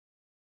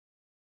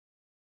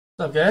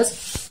What's up,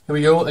 guys? Here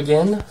we go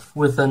again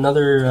with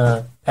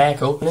another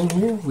pack opening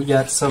here. We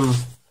got some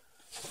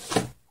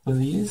of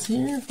these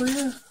here for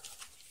you.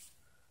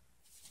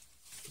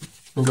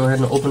 We'll go ahead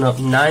and open up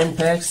 9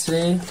 packs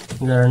today.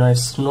 We got our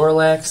nice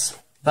Snorlax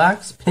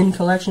box pin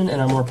collection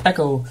and our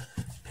Morpeko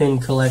pin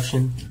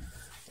collection.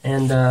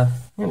 And I'm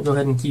going to go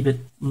ahead and keep it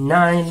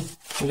 9.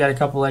 We got a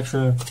couple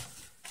extra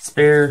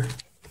spare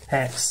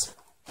packs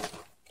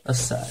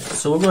aside.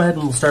 So we'll go ahead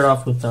and we'll start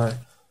off with our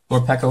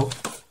Morpeko.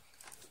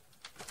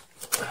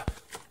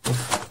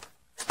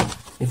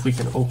 If we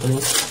can open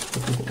it.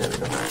 There we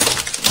go.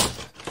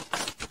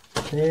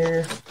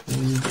 There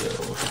we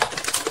go.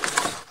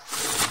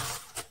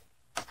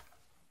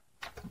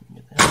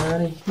 Get that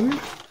out of here.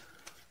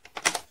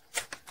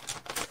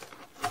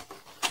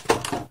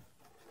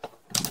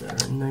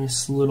 Got our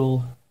nice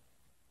little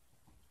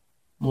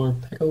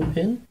Morpeko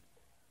pin.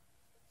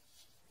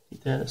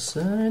 Keep that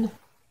aside.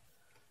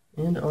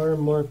 And our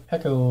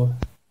Morpeko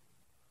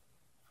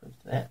for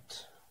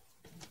that.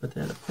 Put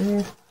that up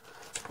there.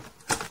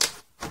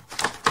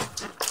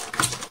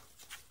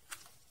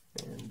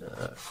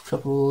 A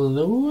couple of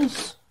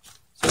those.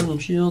 Sword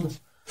and Shield,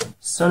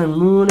 Sun and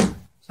Moon,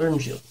 Sword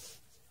and Shield.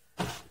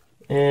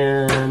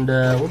 And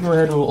we'll go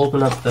ahead and we'll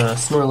open up the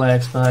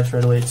Snorlax box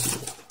right away too.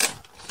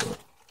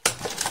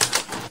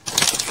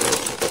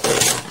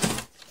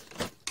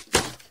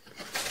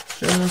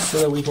 Just so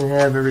that we can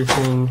have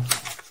everything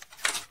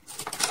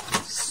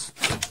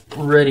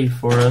ready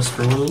for us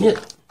for when we get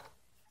it.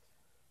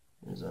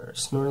 There's our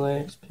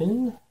Snorlax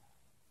pin.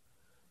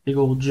 Big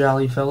old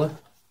jolly fella.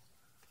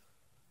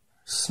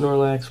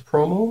 Snorlax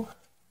promo.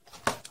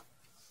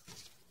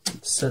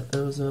 Set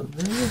those up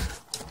there.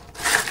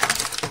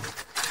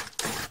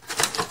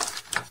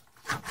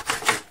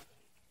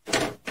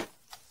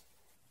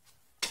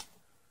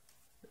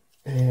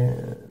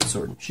 And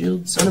Sword and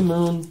Shield, Sun and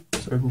Moon,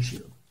 Sword and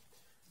Shield.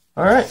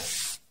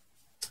 Alright.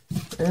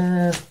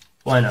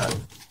 Why not?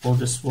 We'll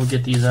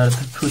get these out of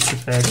the booster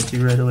packs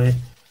too right away.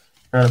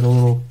 Out of the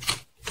little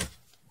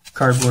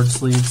cardboard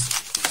sleeves.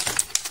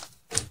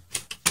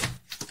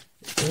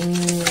 And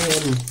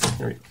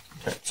there we go.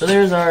 Okay, so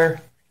there's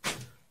our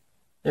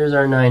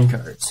 9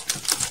 cards.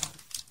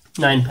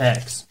 9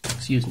 packs.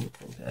 Excuse me,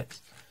 9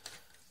 packs.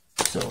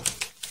 So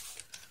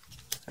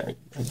I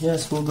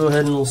guess we'll go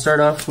ahead and we'll start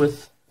off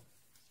with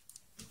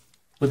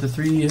the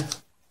 3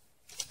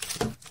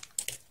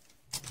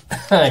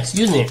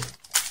 excuse me.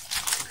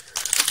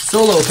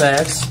 Solo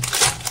packs.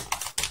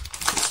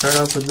 Start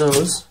off with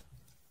those.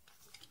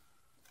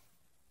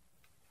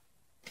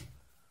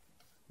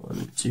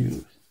 1,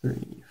 2,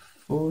 3,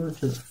 4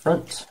 to the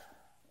front.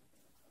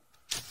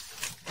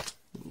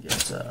 We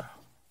got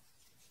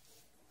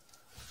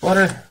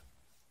Water,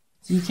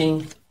 Sea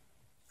King,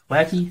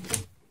 Wacky,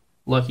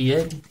 Lucky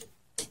Egg,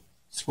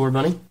 Score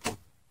Bunny,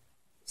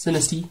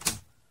 Sinistea,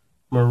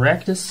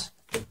 Maractus,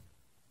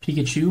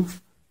 Pikachu,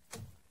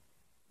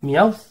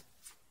 Meowth,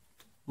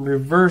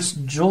 Reverse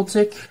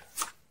Joltik,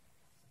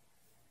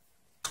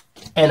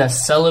 and a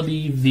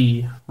Celebi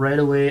V. Right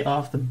away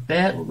off the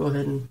bat, we'll go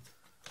ahead and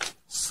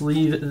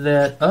sleeve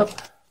that up.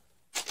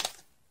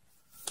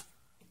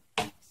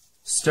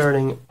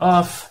 Starting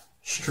off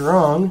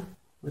strong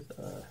with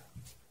a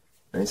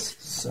nice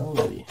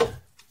Celebi.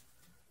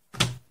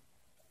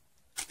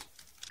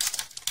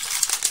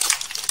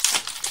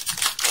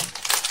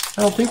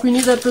 I don't think we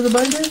need that for the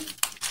binder,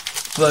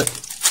 but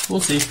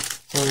we'll see.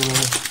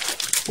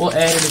 We'll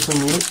add it if we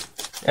need it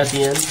at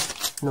the end,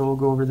 and then we'll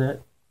go over that.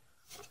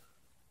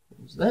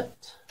 There's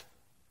that.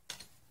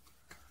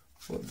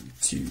 1,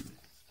 2,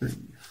 3,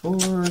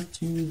 4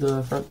 to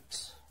the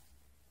front.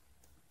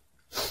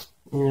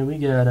 And we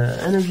got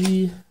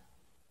Energy,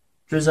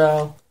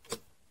 Drewzerz,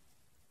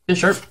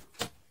 Bisharp,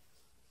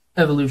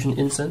 Evolution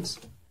Incense,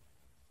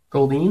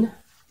 Goldeen,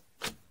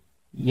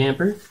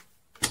 Yamper,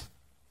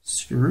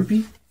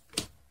 Skorupi,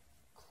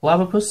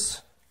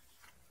 Clobbopus,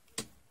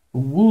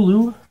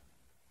 Wooloo,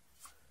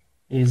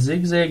 a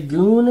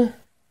Zigzagoon,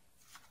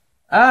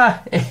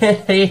 and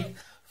a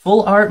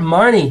Full Art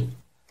Marnie.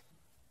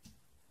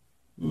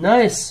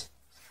 Nice.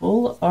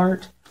 Full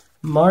Art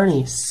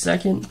Marnie.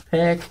 2nd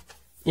pack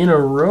in a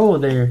row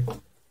there.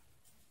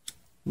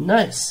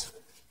 Nice.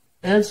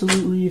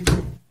 Absolutely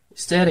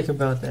ecstatic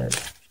about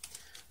that.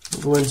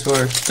 We'll go into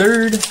our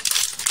 3rd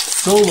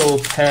solo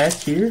pack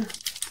here.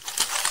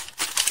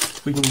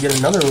 If we can get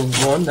another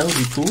one, that would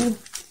be cool.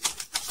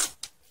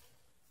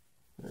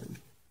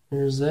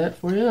 There's that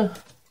for you.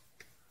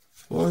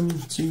 1,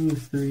 2,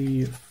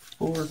 3,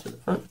 4 to the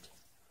front.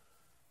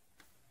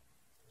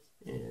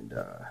 And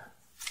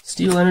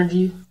Steel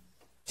Energy,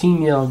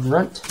 Team Yell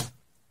Grunt,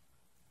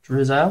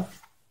 Drewzerz,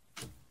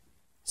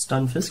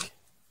 Stunfisk,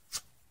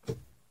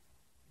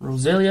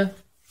 Roselia,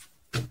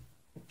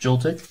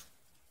 Joltik,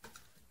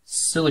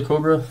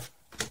 Silicobra,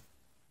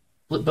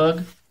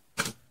 Blipbug,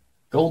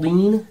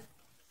 Goldeen,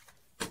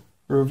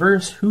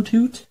 Reverse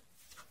Hoothoot,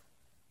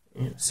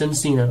 and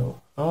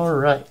Cincino.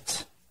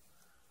 Alright.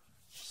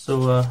 So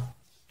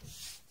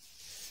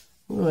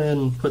we'll go ahead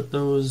and put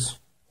those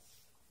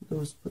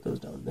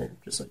down there,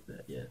 just like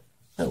that, yeah.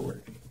 That'll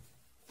work.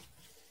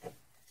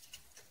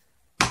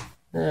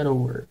 That'll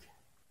work.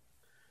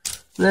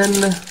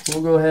 Then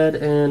we'll go ahead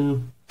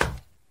and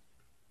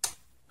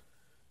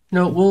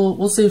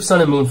we'll save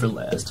Sun and Moon for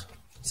last.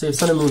 Save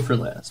Sun and Moon for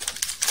last.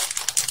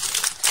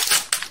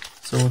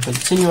 So we'll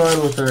continue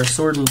on with our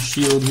Sword and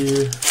Shield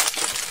here.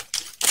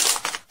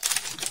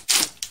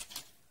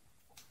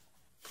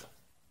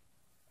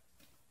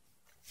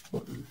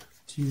 One,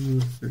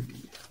 two,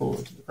 three, four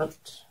to the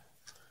front.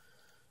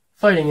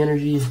 Fighting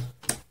Energy.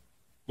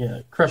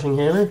 Yeah, Crushing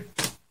Hammer.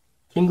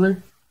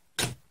 Kingler.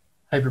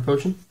 Hyper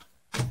Potion.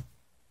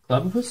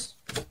 Clobbopus.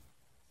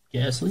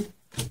 Ghastly.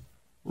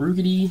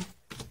 Rookity.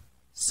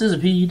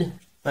 Sizzipede,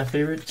 my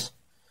favorite.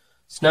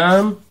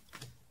 Snom.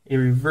 A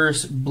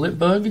reverse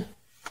Blipbug.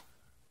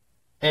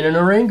 And an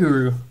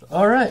Oranguru.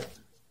 Alright.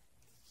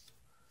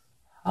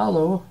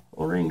 Hollow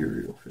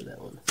Oranguru for that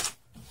one.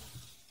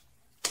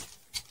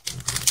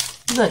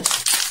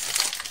 Nice.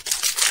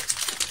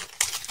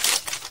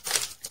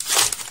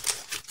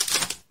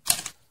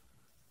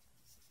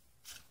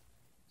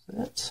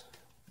 That.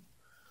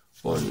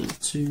 1,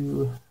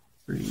 2,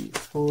 3,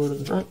 4 to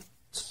the front.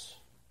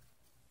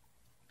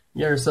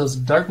 We got ourselves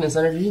Darkness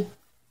Energy,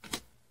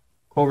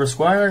 Cobra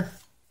Squire,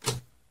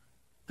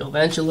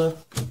 Galvantula,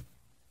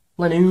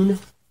 Lanoon,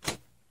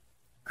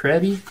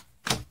 Krabby,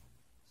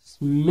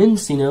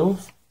 Mincino,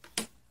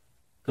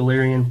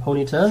 Galarian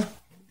Ponyta.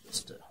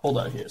 Just hold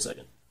on here a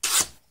second.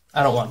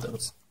 I don't want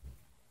those.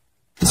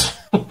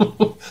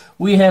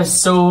 We have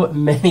so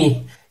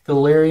many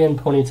Galarian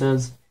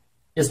Ponytas.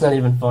 It's not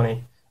even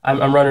funny.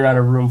 I'm running out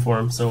of room for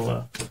them,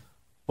 so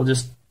we'll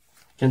just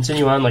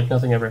continue on like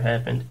nothing ever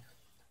happened.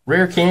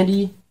 Rare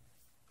Candy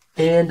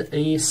and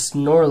a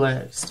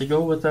Snorlax to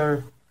go with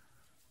our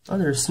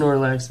other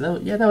Snorlax.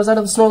 That was out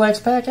of the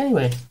Snorlax pack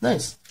anyway.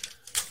 Nice.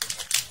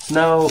 So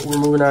now we're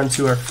moving on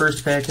to our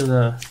first pack of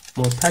the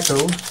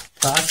Morpeko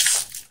box.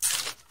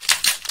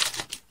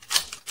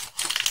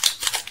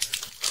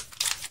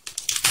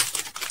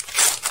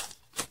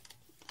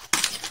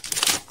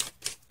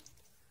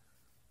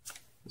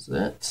 So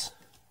that's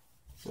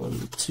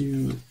 1,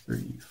 2,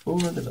 3, 4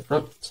 to the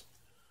front.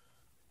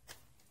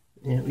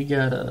 And we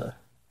got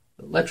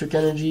Electric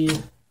Energy,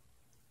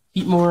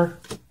 Heatmore,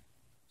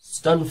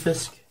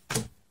 Stunfisk,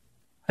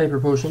 Hyper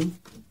Potion,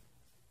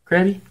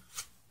 Krabby,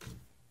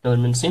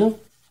 another Mincino,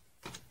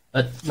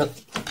 another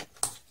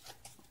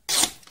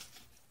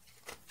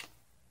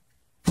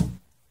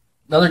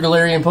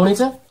Galarian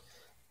Ponyta,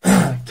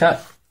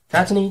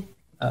 Cottonee,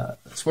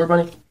 Square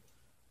Bunny,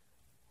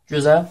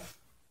 Drewzerz.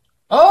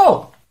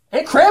 Oh!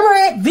 And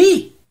Cramorant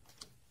V!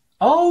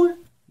 Oh,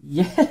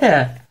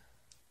 yeah!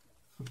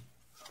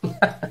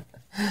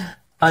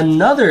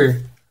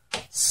 Another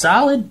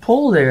solid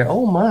pull there.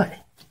 Oh my.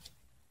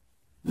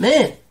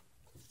 Man.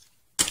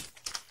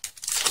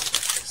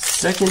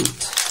 Second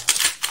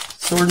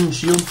Sword and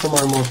Shield from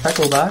our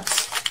Morpeko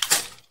box.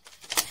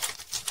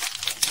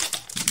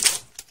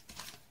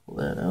 Pull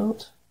that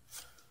out.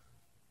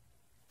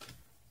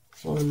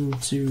 1,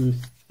 2,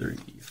 3,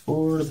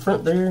 4 to the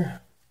front there.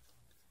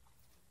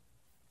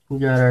 We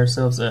got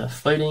ourselves a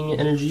Fighting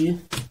Energy,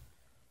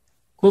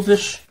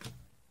 Quillfish,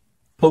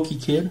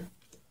 Pokekid,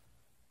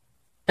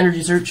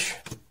 Energy Search,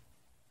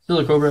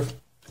 Silicobra,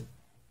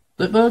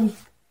 Blipbug,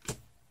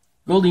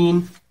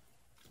 Goldeen,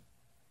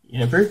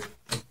 Yamper,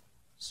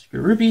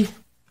 Skorupi,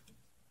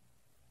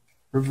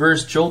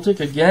 Reverse Joltik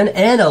again,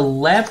 and a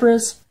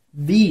Lapras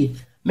V.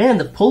 Man,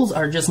 the pulls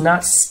are just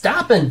not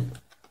stopping.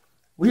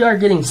 We are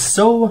getting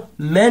so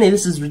many.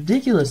 This is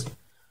ridiculous.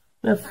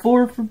 We have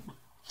 4 for...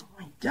 Oh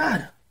my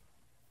god.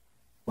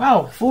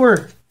 Wow,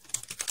 4.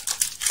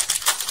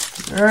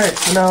 Alright,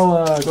 so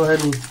now go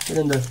ahead and get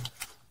into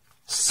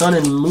Sun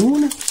and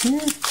Moon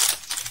here.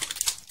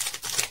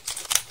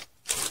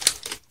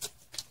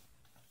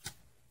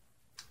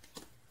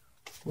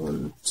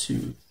 One,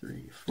 2,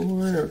 3, 4.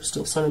 We're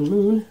still Sun and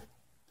Moon.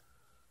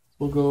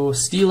 We'll go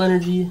Steel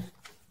Energy,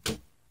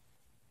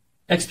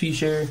 XP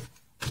Share,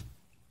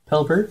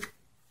 Pelipper,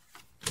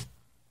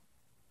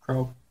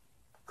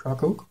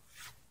 Crocoke,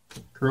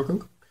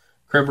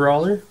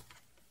 Crabrawler,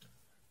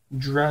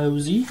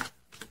 Drowsy,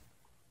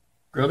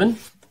 Grubbin,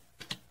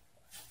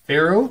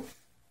 Pharaoh,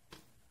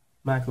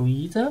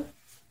 Makuhita,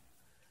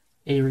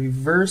 a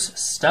Reverse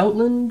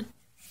Stoutland,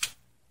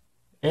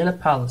 and a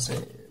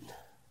Palisand.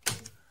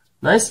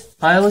 Nice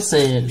pile of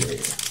sand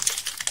there.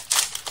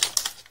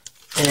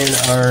 And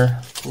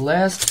our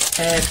last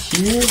pack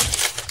here,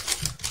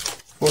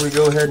 before we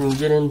go ahead and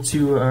get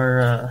into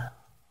our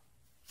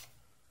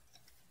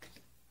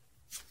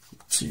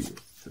 2,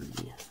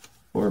 3,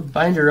 4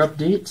 binder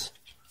update.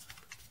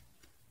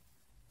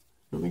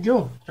 Here we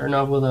go. Starting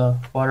off with a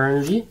Water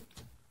Energy,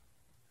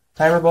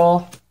 Timer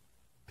Ball,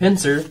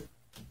 Pinsir,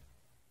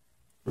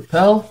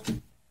 Repel,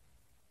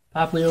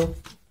 Popplio,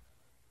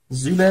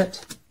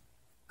 Zubat,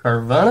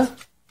 Carvana,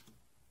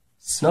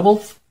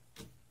 Snubble,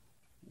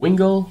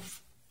 Wingull,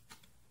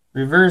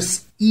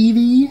 Reverse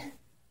Eevee,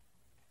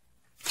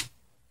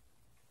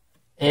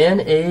 and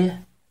a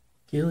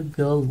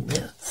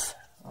Gilgalith.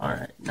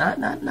 Alright, not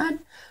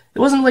it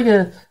wasn't like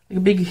a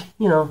big,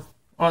 you know,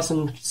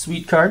 awesome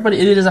sweet card, but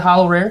it is a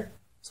holo rare,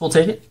 so we'll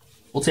take it.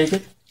 We'll take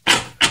it,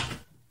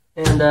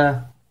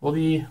 and we'll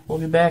be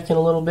back in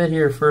a little bit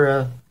here for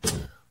a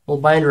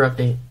little binder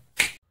update.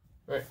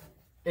 All right,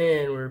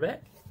 and we're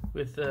back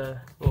with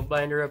a little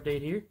binder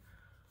update here.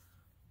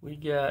 We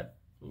got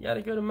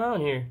a good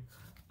amount here.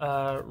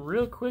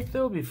 Real quick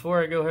though,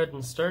 before I go ahead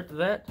and start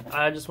that,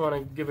 I just want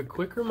to give a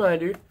quick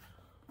reminder.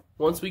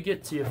 Once we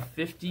get to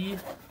 50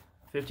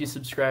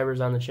 subscribers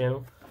on the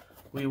channel,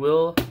 we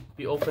will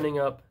be opening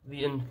up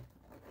the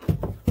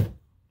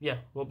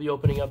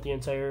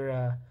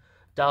entire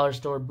dollar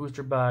store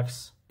booster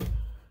box.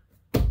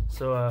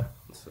 So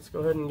let's go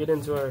ahead and get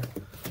into our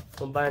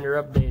little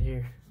binder update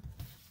here.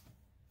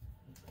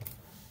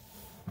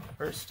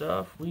 First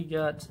off, we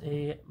got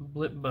a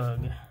Blip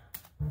Bug.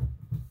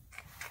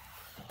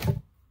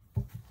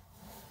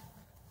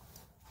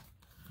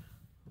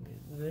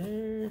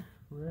 There,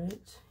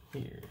 right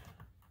here.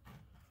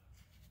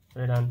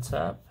 Right on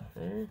top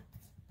there.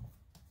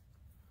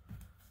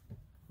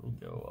 We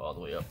go all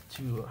the way up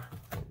to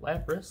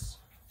Lapras.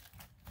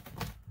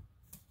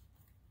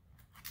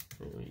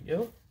 There we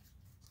go.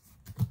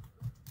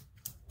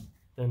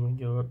 Then we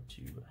go up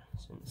to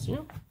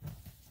Cincinnati.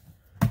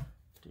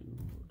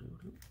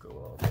 Go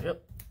all the way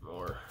up.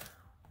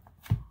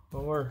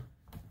 More.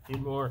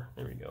 Need more.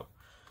 There we go.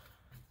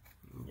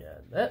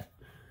 Got that.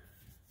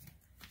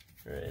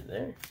 Right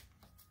there.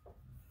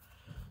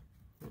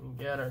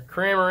 We got our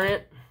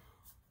Cramorant.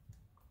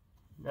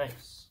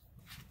 Nice.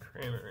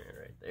 Cramorant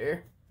right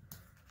there.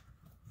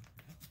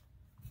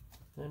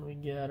 Then we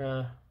got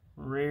a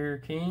Rare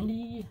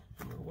Candy,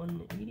 number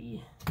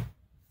 180.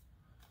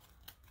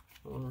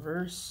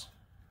 Reverse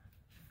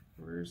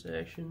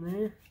action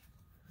there.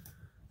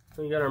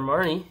 Then we got our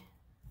Marnie.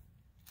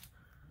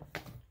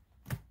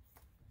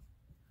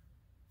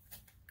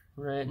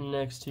 Right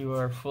next to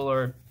our Full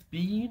Art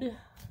Bead.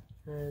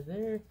 Right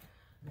there.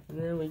 And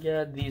then we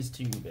got these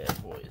two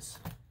bad boys,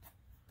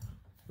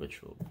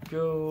 which will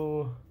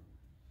go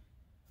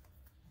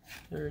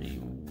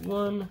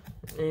 31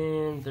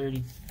 and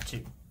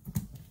 32.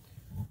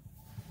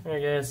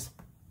 Alright guys,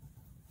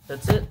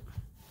 that's it.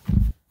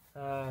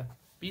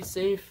 Be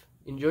safe,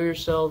 enjoy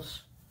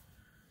yourselves,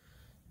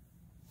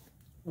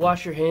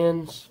 wash your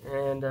hands,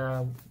 and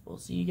we'll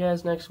see you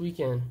guys next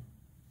weekend.